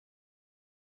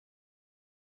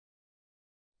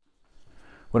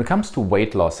When it comes to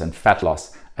weight loss and fat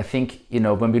loss, I think,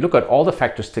 when we look at all the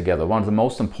factors together, one of the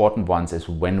most important ones is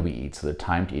when we eat, so the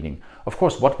timed eating. Of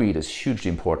course, what we eat is hugely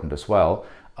important as well.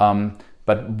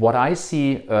 But what I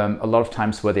see a lot of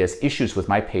times where there's issues with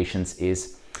my patients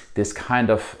is this kind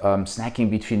of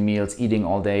snacking between meals, eating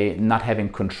all day, not having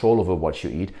control over what you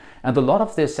eat. And a lot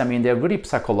of this, I mean, there are really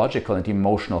psychological and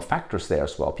emotional factors there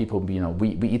as well. People,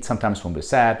 we eat sometimes when we're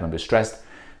sad, when we're stressed.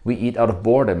 We eat out of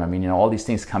boredom. I mean, all these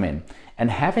things come in. And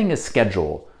having a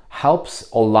schedule helps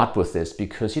a lot with this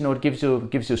because, it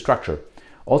gives you structure.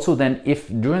 Also then, if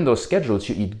during those schedules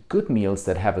you eat good meals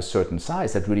that have a certain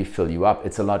size that really fill you up,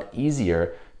 it's a lot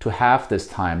easier to have this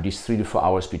time, these 3 to 4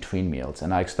 hours between meals.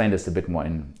 And I explain this a bit more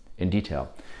in detail.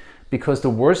 Because the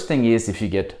worst thing is if you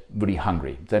get really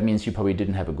hungry. That means you probably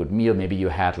didn't have a good meal. Maybe you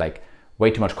had like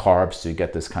way too much carbs, so you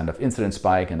get this kind of insulin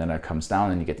spike and then it comes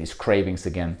down and you get these cravings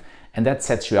again. And that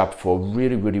sets you up for a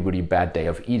really, really, really bad day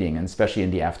of eating, and especially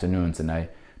in the afternoons. And I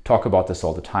talk about this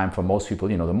all the time. For most people,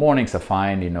 the mornings are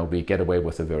fine. We get away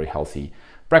with a very healthy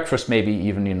breakfast, maybe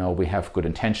even, we have good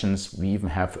intentions. We even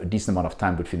have a decent amount of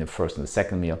time between the first and the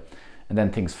second meal, and then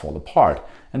things fall apart.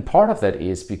 And part of that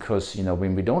is because,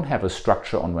 when we don't have a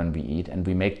structure on when we eat and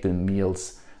we make the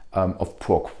meals of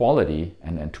poor quality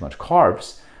and too much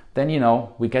carbs, then,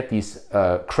 we get these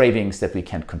cravings that we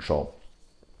can't control.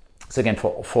 So again,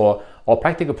 for all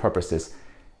practical purposes,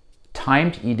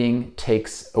 timed eating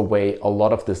takes away a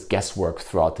lot of this guesswork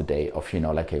throughout the day of,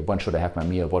 like, hey, when should I have my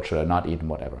meal? What should I not eat and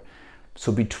whatever.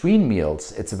 So between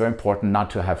meals, it's very important not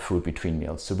to have food between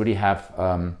meals. So really have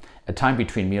a time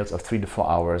between meals of 3 to 4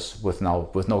 hours with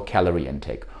no calorie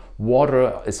intake.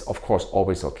 Water is, of course,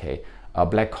 always okay.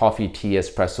 Black coffee, tea,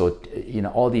 espresso,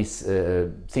 all these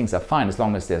things are fine as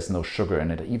long as there's no sugar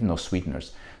in it, even no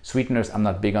sweeteners. Sweeteners, I'm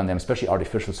not big on them, especially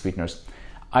artificial sweeteners.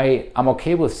 I'm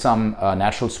okay with some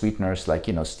natural sweeteners like,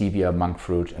 stevia, monk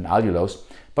fruit, and allulose,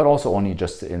 but also only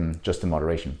just in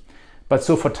moderation. But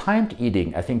so for timed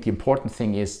eating, I think the important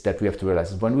thing is that we have to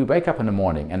realize is when we wake up in the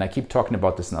morning, and I keep talking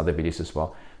about this in other videos as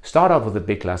well, start out with a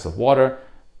big glass of water,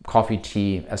 coffee,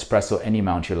 tea, espresso, any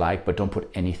amount you like, but don't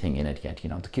put anything in it yet,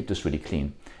 to keep this really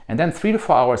clean. And then 3 to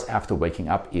 4 hours after waking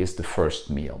up is the first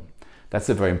meal. That's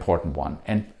a very important one.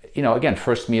 And, again,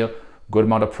 first meal, good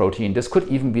amount of protein. This could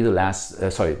even be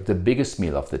the biggest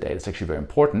meal of the day. That's actually very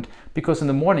important because in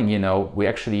the morning, we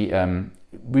actually,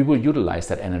 we will utilize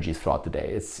that energy throughout the day.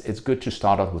 It's good to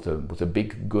start out with a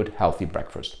big, good, healthy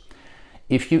breakfast.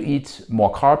 If you eat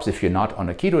more carbs, if you're not on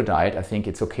a keto diet, I think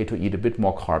it's okay to eat a bit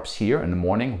more carbs here in the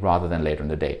morning rather than later in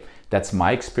the day. That's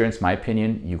my experience, my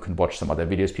opinion. You can watch some other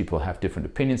videos. People have different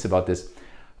opinions about this.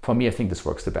 For me, I think this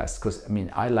works the best because,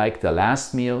 I like the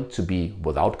last meal to be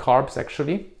without carbs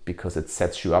actually, because it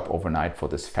sets you up overnight for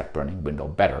this fat burning window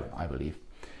better, I believe.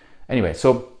 Anyway,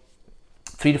 so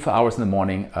 3 to 4 hours in the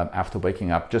morning after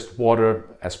waking up, just water,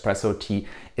 espresso, tea.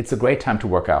 It's a great time to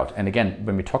work out. And again,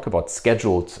 when we talk about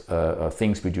scheduled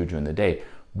things we do during the day,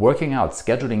 working out,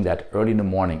 scheduling that early in the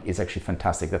morning is actually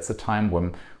fantastic. That's the time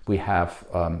when we have,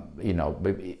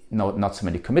 maybe not so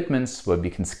many commitments, where we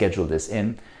can schedule this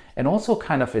in. And also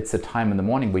it's a time in the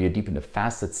morning where you're deep in the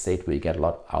fasted state where you get a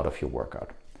lot out of your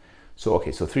workout. So,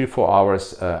 okay, so 3 to 4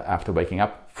 hours after waking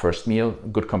up, first meal,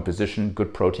 good composition,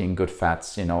 good protein, good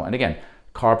fats, and again,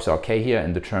 carbs are okay here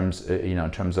in the terms,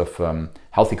 in terms of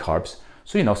healthy carbs.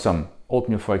 So, some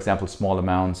oatmeal, for example, small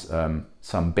amounts,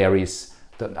 some berries,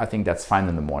 I think that's fine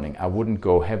in the morning. I wouldn't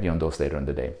go heavy on those later in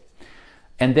the day.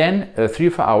 And then 3 to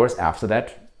 4 hours after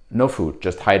that, no food,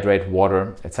 just hydrate,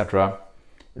 water, etc.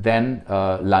 Then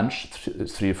lunch 3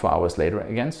 to 4 hours later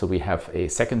again. So we have a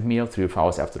second meal 3 to 4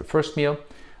 hours after the first meal.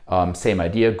 Same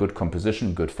idea, good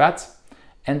composition, good fats.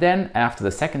 And then after the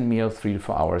second meal, 3 to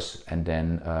 4 hours, and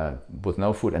then with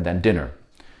no food, and then dinner.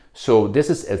 So this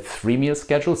is a 3-meal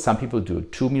schedule. Some people do a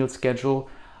 2-meal schedule.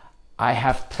 I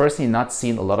have personally not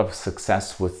seen a lot of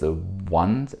success with the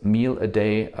 1 meal a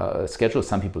day schedule.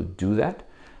 Some people do that.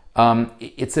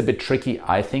 It's a bit tricky,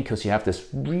 I think, because you have this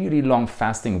really long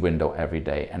fasting window every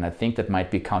day, and I think that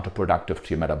might be counterproductive to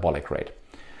your metabolic rate.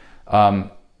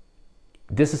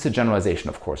 This is a generalization,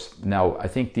 of course. Now, I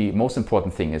think the most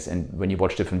important thing is, and when you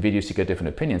watch different videos, you get different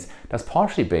opinions. That's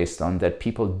partially based on that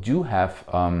people do have,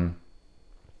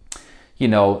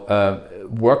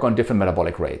 work on different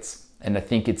metabolic rates. And I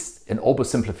think it's an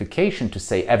oversimplification to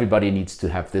say everybody needs to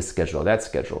have this schedule or that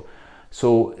schedule.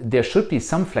 So there should be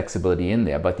some flexibility in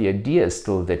there, but the idea is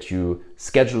still that you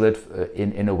schedule it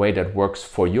in a way that works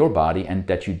for your body, and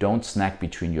that you don't snack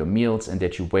between your meals, and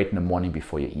that you wait in the morning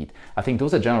before you eat. I think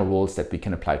those are general rules that we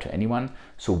can apply to anyone.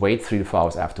 So wait 3 to 4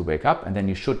 hours after wake up, and then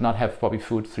you should not have probably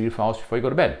food 3 to 4 hours before you go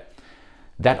to bed.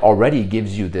 that already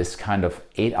gives you this kind of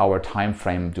 8-hour time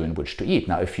frame during which to eat.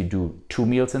 Now, if you do 2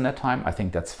 meals in that time, I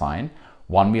think that's fine.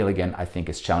 1 meal, again, I think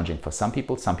is challenging for some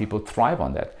people. Some people thrive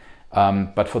on that.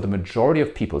 But for the majority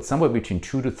of people, somewhere between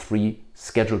 2 to 3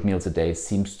 scheduled meals a day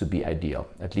seems to be ideal,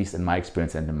 at least in my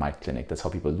experience and in my clinic. That's how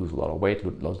people lose a lot of weight,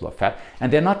 lose a lot of fat,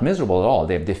 and they're not miserable at all.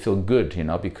 They feel good, you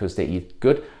know, because they eat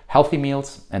good, healthy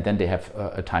meals, and then they have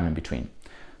a time in between.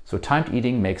 So timed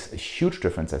eating makes a huge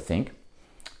difference, I think.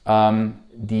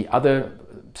 The other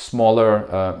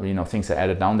smaller things that are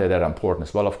added down there that are important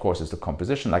as well, of course, is the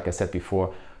composition. Like I said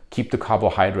before, keep the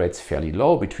carbohydrates fairly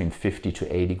low, between 50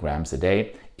 to 80 grams a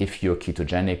day. If you're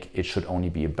ketogenic, it should only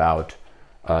be about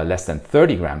less than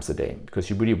 30 grams a day, because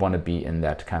you really want to be in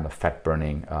that kind of fat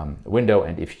burning window.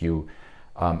 And if you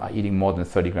are eating more than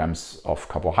 30 grams of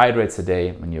carbohydrates a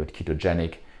day when you're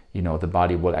ketogenic, you know, the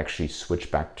body will actually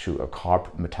switch back to a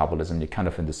carb metabolism. You're kind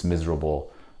of in this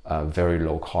miserable very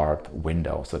low carb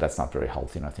window, so that's not very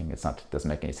healthy, and I think doesn't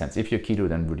make any sense. If you're keto,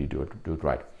 then really do it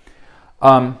right.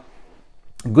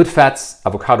 Good fats: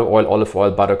 avocado oil, olive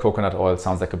oil, butter, coconut oil.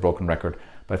 Sounds like a broken record,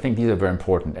 but I think these are very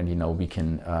important, and you know, we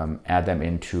can add them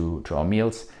into our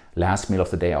meals. Last meal of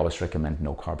the day, I always recommend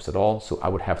no carbs at all, so I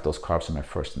would have those carbs in my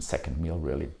first and second meal,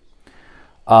 really.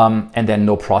 And then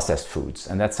no processed foods,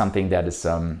 and that's something that is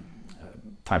time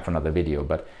for another video,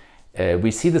 but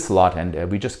we see this a lot, and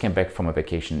we just came back from a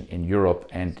vacation in Europe,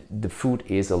 and the food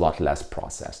is a lot less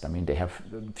processed. I mean, they have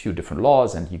a few different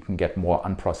laws, and you can get more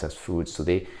unprocessed foods, so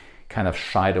they kind of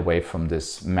shied away from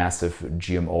this massive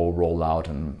GMO rollout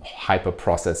and hyper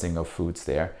processing of foods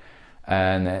there.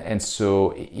 And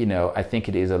so, you know, I think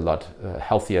it is a lot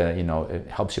healthier. You know, it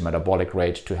helps your metabolic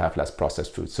rate to have less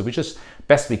processed foods. So we just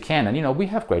best we can, and you know, we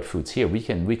have great foods here. We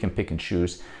can pick and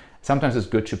choose. Sometimes it's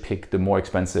good to pick the more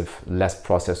expensive, less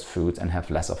processed foods and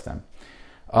have less of them.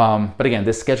 But again,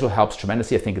 this schedule helps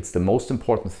tremendously. I think it's the most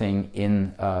important thing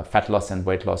in fat loss and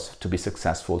weight loss to be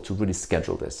successful, to really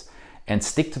schedule this and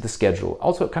stick to the schedule.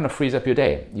 Also, it kind of frees up your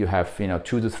day. You have, you know,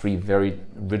 2 to 3 very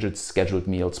rigid scheduled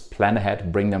meals. Plan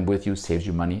ahead, bring them with you, saves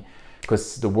you money.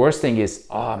 Because the worst thing is,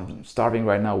 oh, I'm starving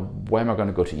right now. Where am I going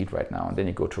to go to eat right now? And then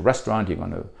you go to a restaurant, you're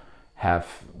going to have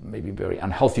maybe very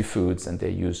unhealthy foods, and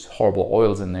they use horrible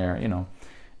oils in there. You know,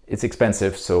 it's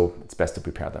expensive, so it's best to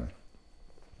prepare them.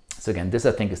 So again, this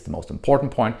I think is the most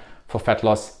important point for fat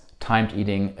loss. Timed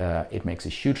eating, it makes a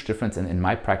huge difference, and in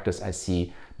my practice I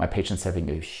see my patients having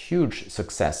a huge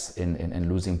success in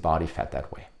losing body fat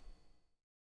that way.